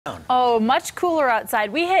Oh, much cooler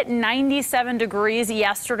outside. We hit 97 degrees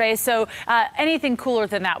yesterday, so anything cooler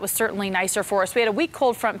than that was certainly nicer for us. We had a weak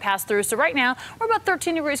cold front pass through, so right now we're about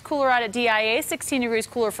 13 degrees cooler out at DIA, 16 degrees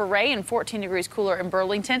cooler for Ray, and 14 degrees cooler in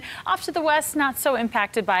Burlington. Off to the west, not so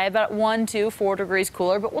impacted by it, about 1, 2, 4 degrees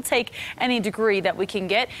cooler, but we'll take any degree that we can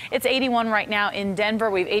get. It's 81 right now in Denver.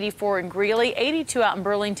 We have 84 in Greeley, 82 out in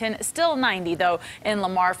Burlington, still 90 though in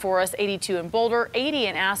Lamar for us, 82 in Boulder, 80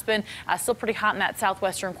 in Aspen, still pretty hot in that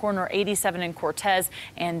southwestern corner, 87 in Cortez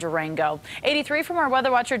and Durango. 83 from our weather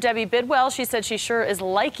watcher Debbie Bidwell. She said she sure is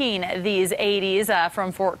liking these 80s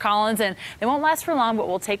from Fort Collins, and they won't last for long, but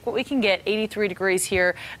we'll take what we can get. 83 degrees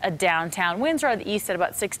here downtown. Winds are out of the east at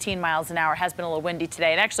about 16 miles an hour. It has been a little windy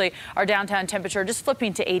today, and actually our downtown temperature just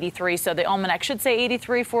flipping to 83, so the almanac should say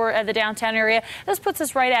 83 for the downtown area. This puts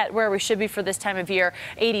us right at where we should be for this time of year.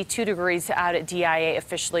 82 degrees out at DIA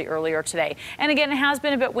officially earlier today. And again, it has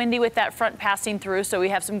been a bit windy with that front passing through, so we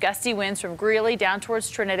have some gusty winds from Greeley down towards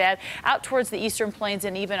Trinidad, out towards the eastern plains,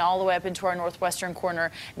 and even all the way up into our northwestern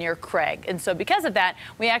corner near Craig. And so because of that,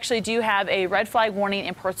 we actually do have a red flag warning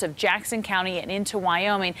in parts of Jackson County and into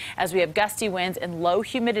Wyoming, as we have gusty winds and low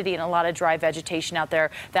humidity and a lot of dry vegetation out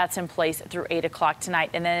there. That's in place through 8 o'clock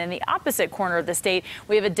tonight. And then in the opposite corner of the state,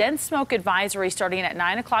 we have a dense smoke advisory starting at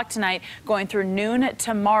 9 o'clock tonight, going through noon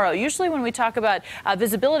tomorrow. Usually when we talk about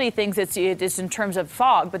visibility things, it's in terms of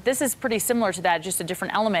fog, but this is pretty similar to that, just a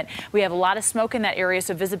different element. We have a lot of smoke in that area,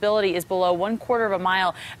 so visibility is below 1/4 of a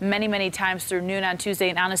mile many times through noon on Tuesday.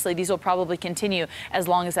 And honestly, these will probably continue as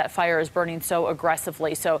long as that fire is burning so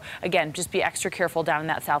aggressively. So again, just be extra careful down in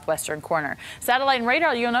that southwestern corner. Satellite and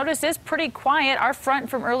radar, you'll notice, is pretty quiet. Our front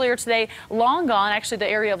from earlier today, long gone. Actually, the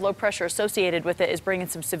area of low pressure associated with it is bringing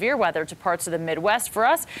some severe weather to parts of the Midwest. For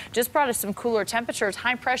us, just brought us some cooler temperatures.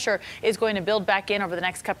 High pressure is going to build back in over the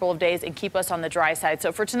next couple of days and keep us on the dry side.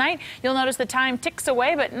 So for tonight, you'll notice the time ticks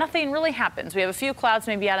away, but nothing really happens. We have a few clouds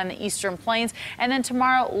maybe out on the eastern plains, and then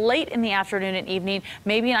tomorrow late in the afternoon and evening,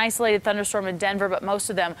 maybe an isolated thunderstorm in Denver, but most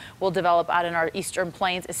of them will develop out in our eastern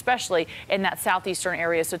plains, especially in that southeastern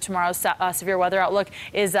area. So tomorrow's severe weather outlook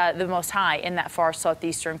is the most high in that far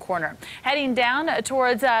southeastern corner. Heading down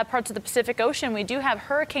towards parts of the Pacific Ocean, we do have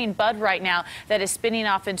Hurricane Bud right now that is spinning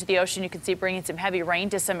off into the ocean. You can see bringing some heavy rain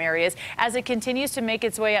to some areas. As it continues to make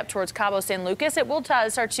its way up towards Cabo San Lucas, it will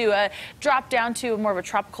start to drop down to more of a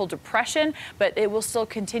tropical depression, but it will still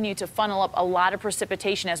continue to funnel up a lot of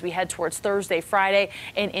precipitation as we head towards Thursday, Friday,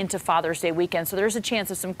 and into Father's Day weekend. So there's a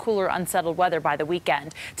chance of some cooler, unsettled weather by the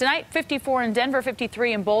weekend. Tonight, 54 in Denver,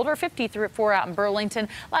 53 in Boulder, 54 out in Burlington.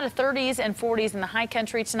 A lot of 30s and 40s in the high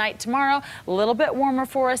country tonight. Tomorrow, a little bit warmer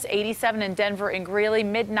for us. 87 in Denver and Greeley,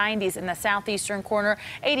 mid-90s in the southeastern corner,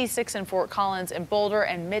 86 in Fort Collins and Boulder,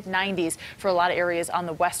 and mid-90s for a lot of areas on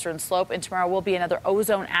the western slope. And tomorrow will be another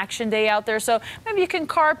ozone action day out there. So maybe you can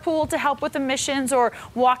carpool to help with emissions or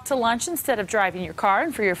walk to lunch instead of driving your car.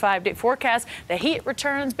 And for your 5-day forecast, the heat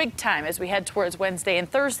returns big time as we head towards Wednesday and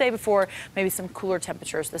Thursday before maybe some cooler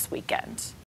temperatures this weekend.